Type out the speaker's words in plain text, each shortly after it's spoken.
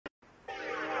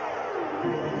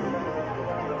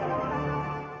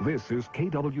This is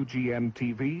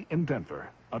KWGN-TV in Denver,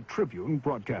 a Tribune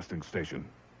broadcasting station.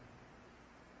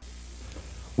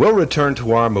 We'll return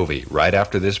to our movie right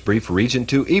after this brief Region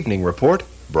 2 evening report,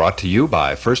 brought to you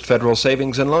by First Federal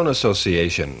Savings and Loan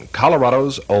Association,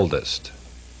 Colorado's oldest.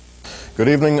 Good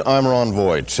evening, I'm Ron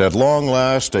Voigt. At long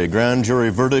last, a grand jury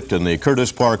verdict in the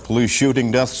Curtis Park police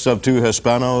shooting deaths of 2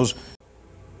 Hispanos.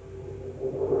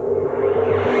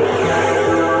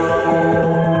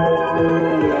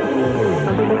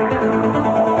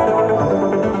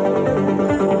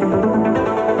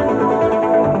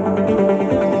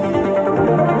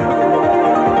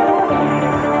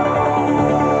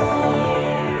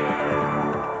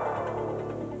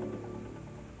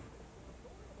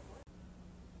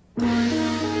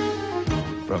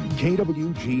 From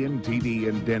KWGN-TV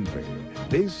in Denver,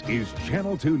 this is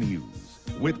Channel 2 News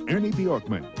with Ernie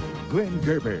Bjorkman, Glenn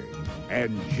Gerber,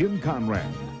 and Jim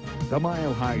Conrad, the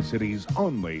Mile High City's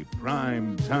only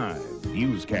prime-time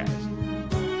newscast.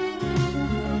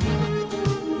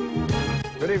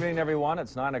 Good evening, everyone.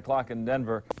 It's 9 o'clock in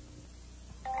Denver.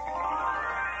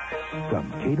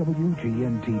 From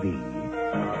KWGN-TV,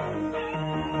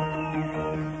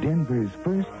 Denver's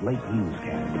first late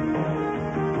newscast.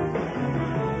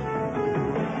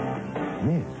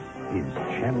 This is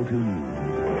Channel 2 News.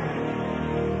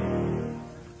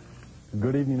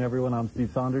 Good evening, everyone. I'm Steve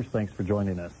Saunders. Thanks for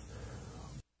joining us.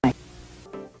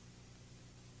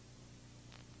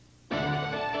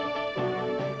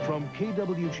 From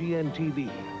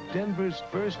KWGN-TV, Denver's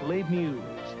first late news.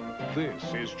 This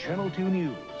is Channel 2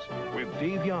 News with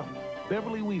Dave Young,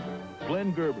 Beverly Weaver,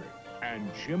 Glenn Gerber, and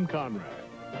Jim Conrad.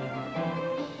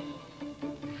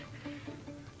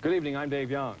 Good evening. I'm Dave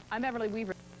Young. I'm Beverly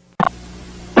Weaver.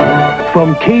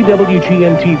 From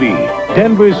KWGN-TV,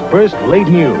 Denver's first late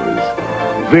news.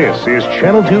 This is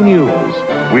Channel 2 News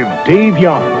with Dave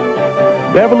Young,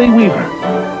 Beverly Weaver,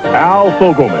 Al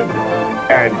Fogelman,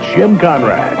 and Jim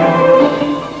Conrad.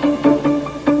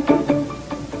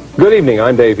 Good evening.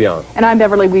 I'm Dave Young. And I'm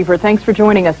Beverly Weaver. Thanks for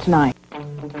joining us tonight.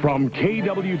 From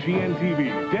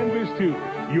KWGN-TV, Denver's 2,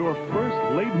 your first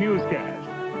late newscast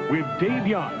with Dave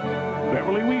Young,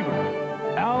 Beverly Weaver,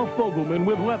 Al Fogelman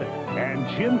with weather, and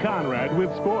Jim Conrad with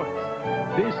sports.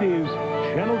 This is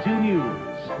Channel 2 News.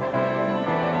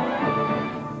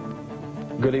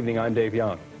 Good evening. I'm Dave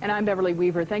Young. And I'm Beverly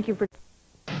Weaver. Thank you for...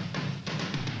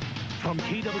 From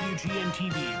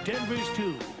KWGN-TV, Denver's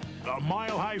 2, the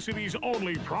Mile High City's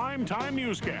only primetime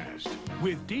newscast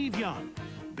with Dave Young,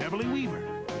 Beverly Weaver,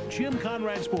 Jim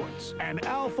Conrad Sports, and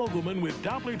Al Fogelman with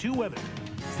Doppler 2 Weather.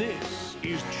 This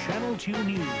is Channel 2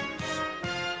 News.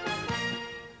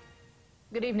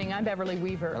 Good evening. I'm Beverly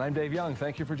Weaver. And I'm Dave Young.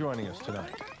 Thank you for joining us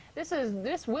tonight.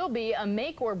 This will be a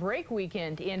make or break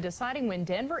weekend in deciding when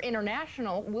Denver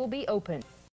International will be open.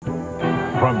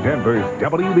 From Denver's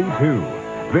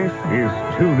WB2, this is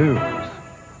 2 News.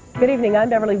 Good evening. I'm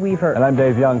Beverly Weaver. And I'm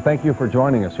Dave Young. Thank you for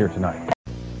joining us here tonight.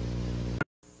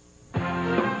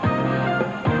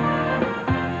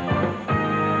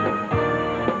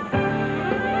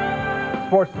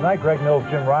 Sports tonight, Greg Mills,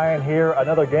 Jim Ryan here.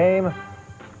 Another game,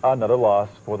 another loss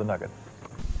for the Nuggets.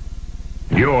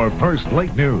 Your first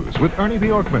late news with Ernie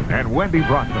Bjorkman and Wendy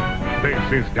Brockman.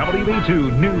 This is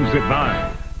WB2 News at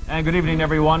 9. And good evening,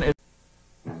 everyone.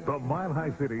 The Mile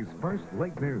High City's first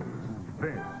late news.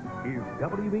 This is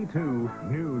WB2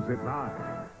 News at 9.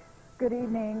 Good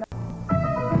evening.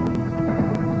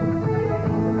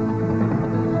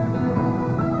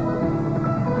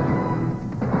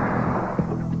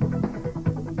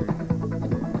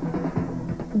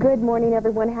 Good morning,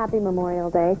 everyone. Happy Memorial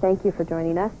Day. Thank you for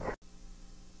joining us.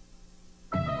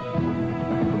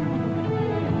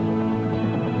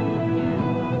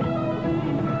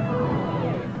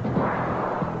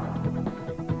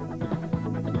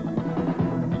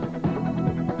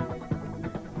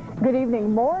 Good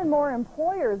evening. More and more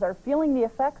employers are feeling the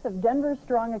effects of Denver's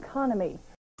strong economy.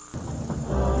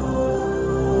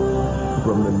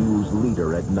 From the news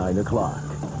leader at 9 o'clock,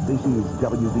 this is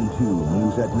WB2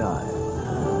 News at 9.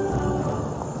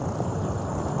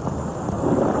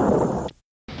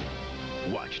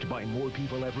 Watched by more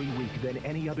people every week than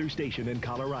any other station in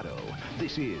Colorado,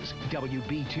 this is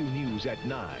WB2 News at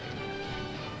 9.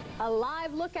 A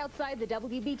live look outside the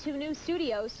WB2 News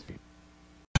studios.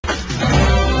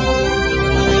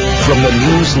 From the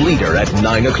news leader at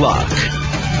 9 o'clock,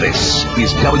 this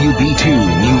is WB2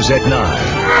 News at 9.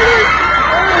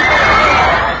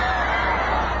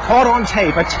 Caught on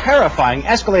tape, a terrifying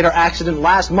escalator accident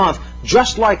last month,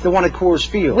 just like the one at Coors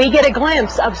Field. We get a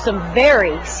glimpse of some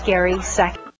very scary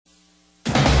seconds.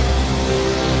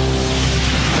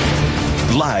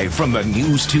 Live from the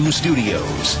News 2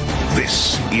 studios,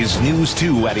 this is News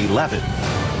 2 at 11.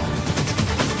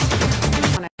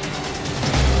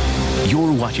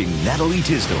 You're watching Natalie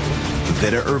Tisdale,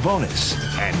 Vida Urbonis,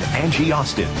 and Angie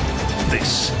Austin.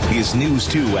 This is News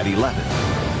 2 at 11.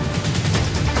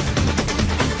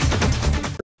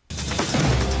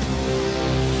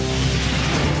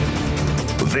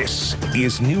 This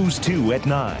is News 2 at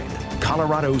 9,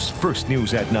 Colorado's first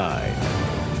news at 9.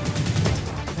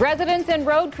 Residents and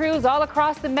road crews all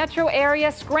across the metro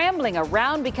area scrambling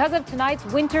around because of tonight's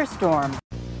winter storm.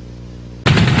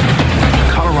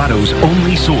 Colorado's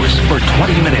only source for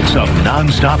 20 minutes of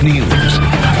non-stop news.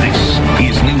 This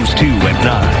is News 2 at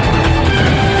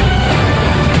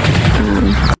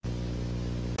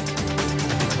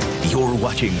 9. You're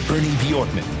watching Ernie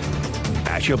Bjorkman,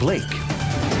 Asha Blake,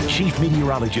 Chief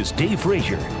Meteorologist Dave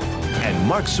Frazier, and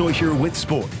Mark Soicher with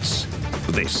sports.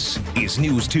 This is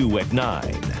News 2 at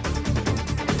 9.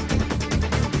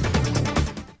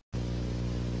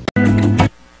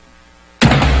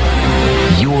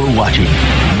 You're watching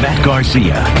Matt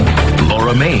Garcia,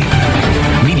 Laura May,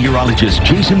 meteorologist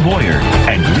Jason Boyer,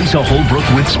 and Lisa Holbrook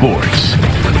with sports.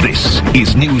 This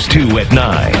is News 2 at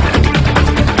 9.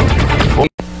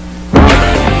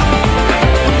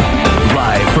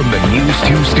 Live from the News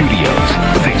 2 studios,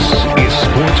 this is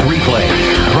Sports Replay,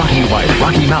 brought to you by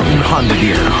Rocky Mountain Honda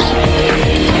dealers.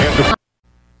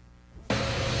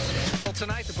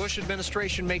 Tonight, the Bush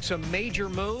administration makes a major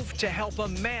move to help a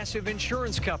massive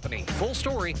insurance company. Full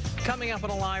story coming up in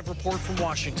a live report from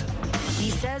Washington. He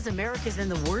says America's in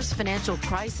the worst financial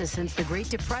crisis since the Great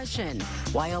Depression,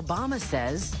 while Obama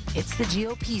says it's the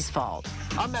GOP's fault.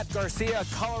 I'm Matt Garcia, a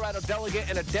Colorado delegate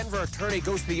and a Denver attorney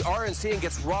goes to the RNC and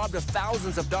gets robbed of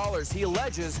thousands of dollars. He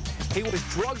alleges he was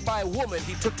drugged by a woman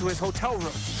he took to his hotel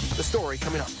room. The story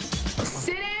coming up.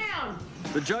 Sit down!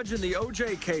 The judge in the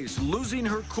OJ case losing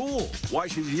her cool. Why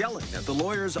she's yelling at the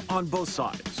lawyers on both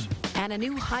sides. And a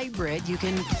new hybrid you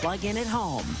can plug in at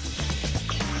home.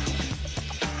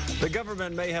 The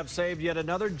government may have saved yet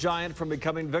another giant from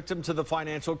becoming victim to the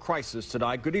financial crisis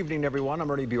tonight. Good evening, everyone.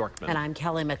 I'm Ernie Bjorkman. And I'm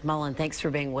Kelly McMullen. Thanks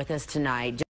for being with us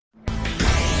tonight.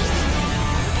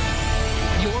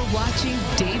 You're watching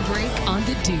Daybreak on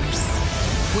the Deuce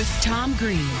with Tom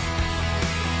Green,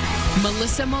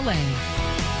 Melissa Millay,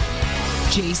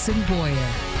 Jason Boyer,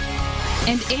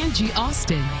 and Angie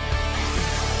Austin.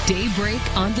 Daybreak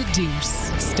on the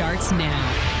Deuce starts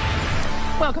now.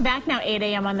 Welcome back. Now 8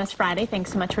 a.m. on this Friday.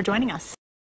 Thanks so much for joining us.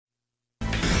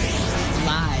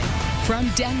 Live from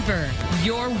Denver,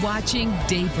 you're watching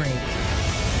Daybreak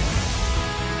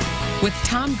with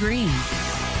Tom Green,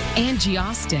 Angie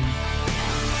Austin,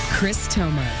 Chris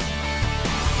Tomer,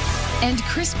 and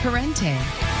Chris Parente.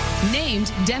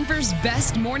 Named Denver's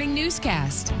best morning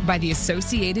newscast by the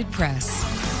Associated Press.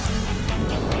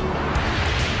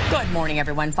 Good morning,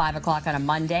 everyone. 5 o'clock on a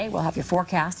Monday. We'll have your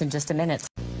forecast in just a minute.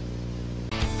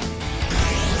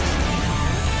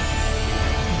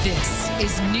 This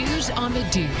is News on the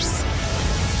Deuce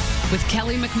with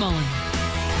Kelly McMullen,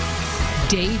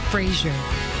 Dave Frazier,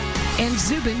 and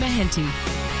Zubin Mehenti.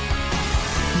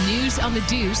 News on the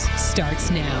Deuce starts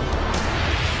now.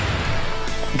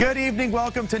 Good evening.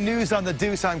 Welcome to News on the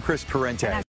Deuce. I'm Chris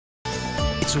Parente.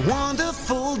 It's a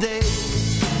wonderful day,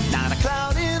 not a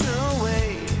cloud in the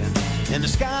way, and the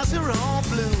skies are all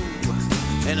blue,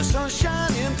 and the sun's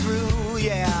shining through.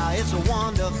 Yeah, it's a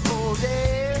wonderful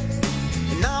day,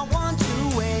 and not one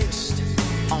to waste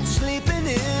on sleeping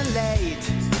in late.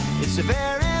 It's the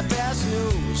very best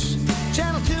news,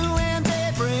 Channel 2 and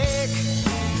Daybreak.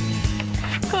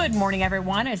 Good morning,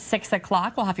 everyone. It's 6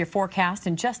 o'clock. We'll have your forecast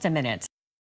in just a minute.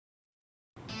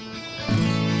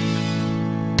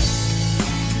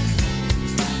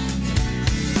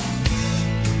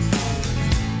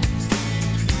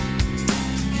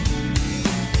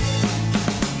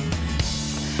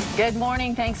 Good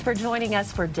morning. Thanks for joining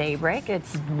us for Daybreak.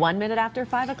 It's 1 minute after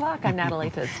 5 o'clock. I'm Natalie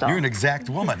Tisdale. You're an exact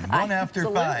woman. 1 after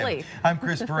 5. Absolutely. I'm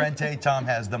Chris Parente. Tom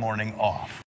has the morning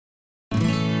off.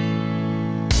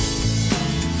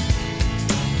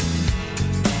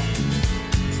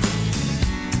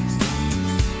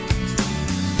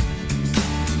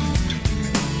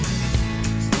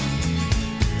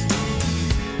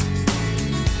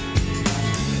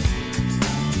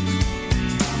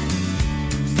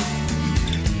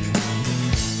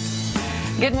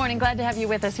 Good morning. Glad to have you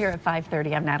with us here at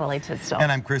 5:30. I'm Natalie Tisdale.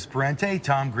 And I'm Chris Parente.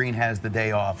 Tom Green has the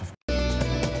day off.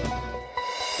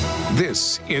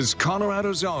 This is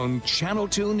Colorado's own Channel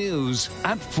 2 News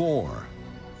at 4.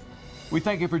 We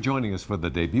thank you for joining us for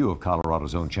the debut of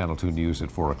Colorado's own Channel 2 News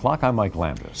at 4 o'clock. I'm Mike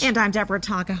Landis. And I'm Deborah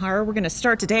Takahara. We're going to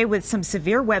start today with some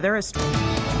severe weather.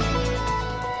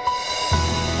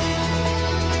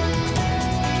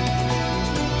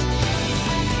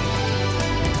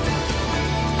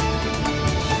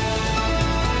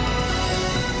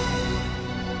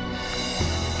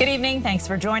 Good evening. Thanks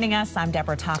for joining us. I'm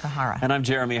Deborah Takahara. And I'm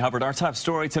Jeremy Hubbard. Our top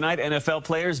story tonight, NFL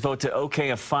players vote to okay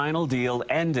a final deal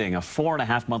ending a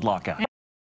 4.5-month lockout.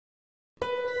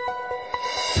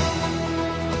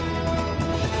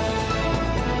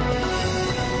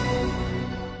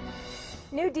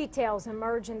 New details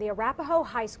emerge in the Arapahoe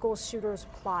High School shooter's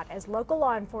plot as local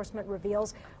law enforcement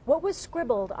reveals what was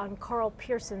scribbled on Carl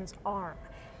Pearson's arm.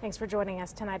 Thanks for joining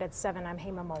us tonight at 7. I'm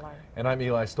Hema Muller. And I'm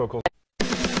Eli Stokel.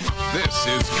 This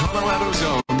is Colorado's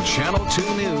own Channel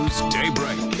 2 News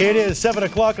Daybreak. It is 7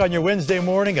 o'clock on your Wednesday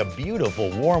morning. A beautiful,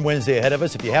 warm Wednesday ahead of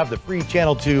us. If you have the free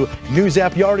Channel 2 News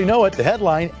app, you already know it. The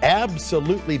headline,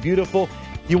 absolutely beautiful.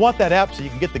 You want that app so you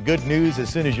can get the good news as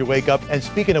soon as you wake up. And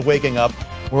speaking of waking up,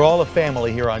 we're all a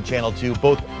family here on Channel 2.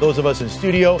 Both those of us in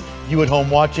studio, you at home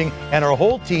watching, and our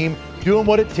whole team doing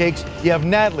what it takes. You have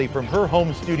Natalie from her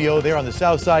home studio there on the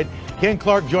south side. Ken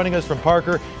Clark joining us from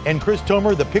Parker, and Chris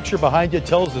Tomer, the picture behind you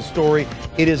tells the story.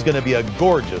 It is going to be a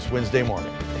gorgeous Wednesday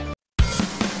morning.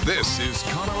 This is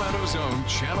Colorado's own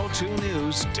Channel 2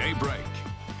 News Daybreak.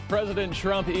 President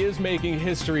Trump is making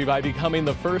history by becoming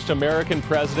the first American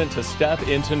president to step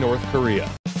into North Korea.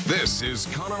 This is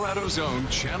Colorado's own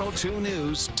Channel 2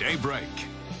 News Daybreak.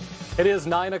 It is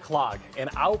 9 o'clock. An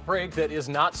outbreak that is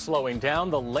not slowing down.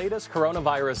 The latest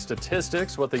coronavirus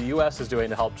statistics, what the U.S. is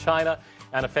doing to help China,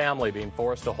 and a family being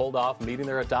forced to hold off meeting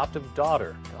their adoptive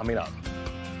daughter. Coming up.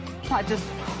 I just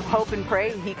hope and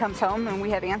pray he comes home and we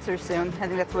have answers soon. I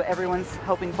think that's what everyone's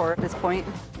hoping for at this point.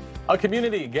 A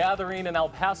community gathering in El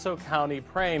Paso County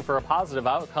praying for a positive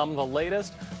outcome. The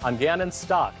latest on Gannon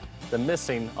Stock, the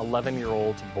missing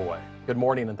 11-year-old boy. Good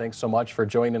morning and thanks so much for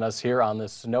joining us here on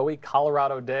this snowy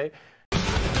Colorado day.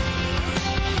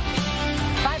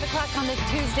 5 o'clock on this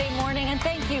Tuesday morning, and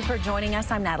thank you for joining us.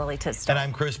 I'm Natalie Tisdale. And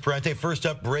I'm Chris Parente. First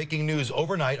up, breaking news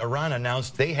overnight. Iran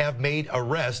announced they have made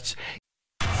arrests.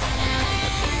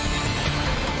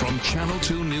 From Channel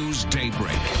 2 News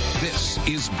Daybreak, this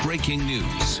is breaking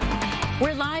news.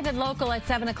 We're live and local at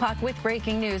 7 o'clock with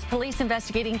breaking news. Police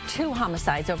investigating 2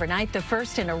 homicides overnight. The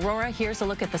first in Aurora. Here's a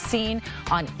look at the scene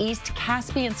on East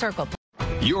Caspian Circle.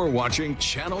 You're watching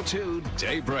Channel 2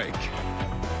 Daybreak.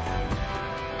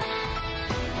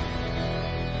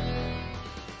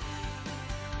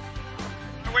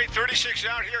 Highway 36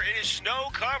 out here. It is snow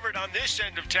covered on this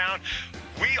end of town.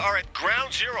 We are at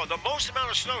ground zero, the most amount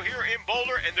of snow here in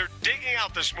Boulder, and they're digging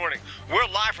out this morning. We're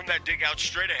live from that dig out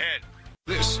straight ahead.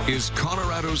 This is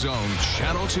Colorado's own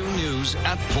Channel 2 News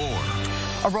at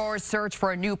 4. Aurora's search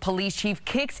for a new police chief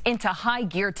kicks into high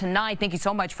gear tonight. Thank you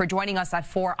so much for joining us at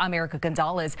 4. I'm Erica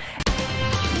Gonzalez.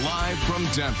 Live from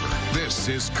Denver, this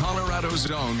is Colorado's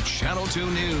own Channel 2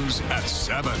 News at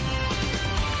 7.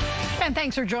 And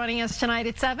thanks for joining us tonight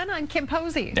at 7. I'm Kim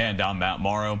Posey. And I'm Matt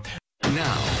Morrow.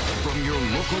 Now, from your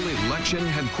local election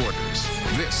headquarters,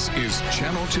 this is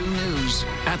Channel 2 News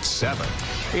at 7.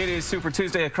 It is Super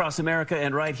Tuesday across America,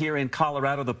 and right here in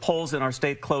Colorado, the polls in our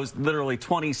state closed literally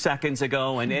 20 seconds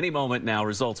ago, and any moment now,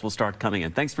 results will start coming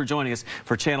in. Thanks for joining us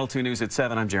for Channel 2 News at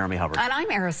 7. I'm Jeremy Hubbard. And I'm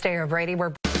Aristeo Brady.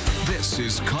 This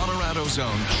is Colorado's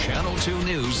own Channel 2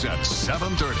 News at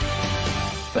 7:30.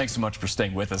 Thanks so much for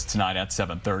staying with us tonight at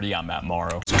 7:30. I'm Matt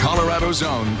Morrow. Colorado's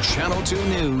own Channel 2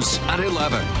 News at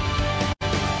 11.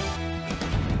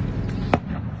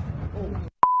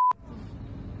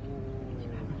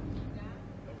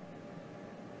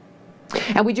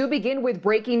 And we do begin with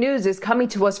breaking news is coming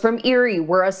to us from Erie,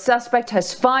 where a suspect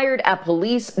has fired at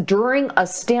police during a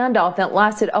standoff that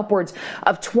lasted upwards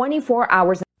of 24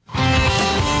 hours.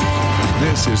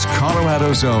 This is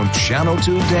Colorado's own Channel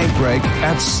 2 Daybreak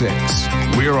at 6.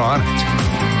 We're on it.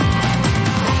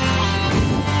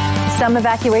 Some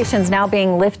evacuations now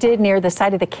being lifted near the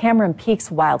site of the Cameron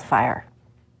Peaks wildfire.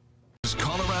 This is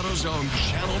Colorado's own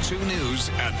Channel 2 News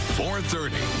at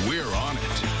 4:30. We're on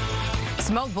it.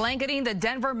 Smoke blanketing the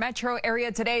Denver metro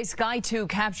area today. Sky 2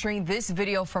 capturing this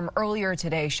video from earlier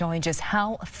today, showing just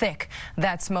how thick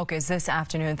that smoke is this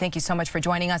afternoon. Thank you so much for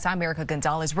joining us. I'm Erica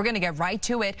Gonzalez. We're going to get right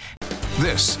to it.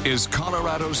 This is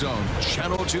Colorado's own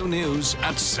Channel 2 News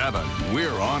at 7.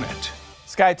 We're on it.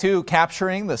 Sky 2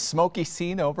 capturing the smoky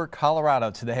scene over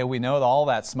Colorado today. We know that all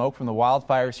that smoke from the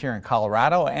wildfires here in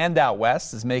Colorado and out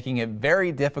west is making it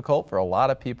very difficult for a lot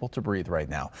of people to breathe right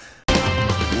now.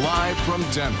 Live from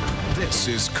Denver, this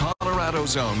is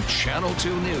Colorado's own Channel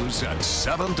 2 News at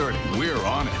 7:30. We're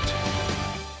on it.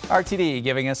 RTD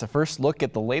giving us a first look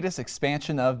at the latest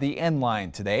expansion of the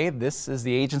N-Line today. This is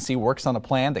the agency works on a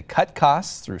plan to cut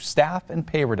costs through staff and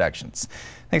pay reductions.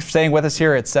 Thanks for staying with us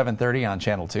here at 7:30 on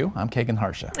Channel 2. I'm Kagan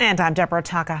Harsha. And I'm Deborah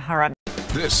Takahara.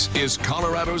 This is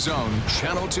Colorado's own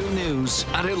Channel 2 News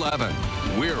at 11.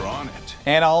 We're on it.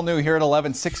 And all new here at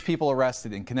 11, 6 people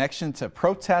arrested in connection to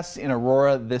protests in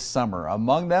Aurora this summer.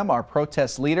 Among them are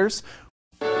protest leaders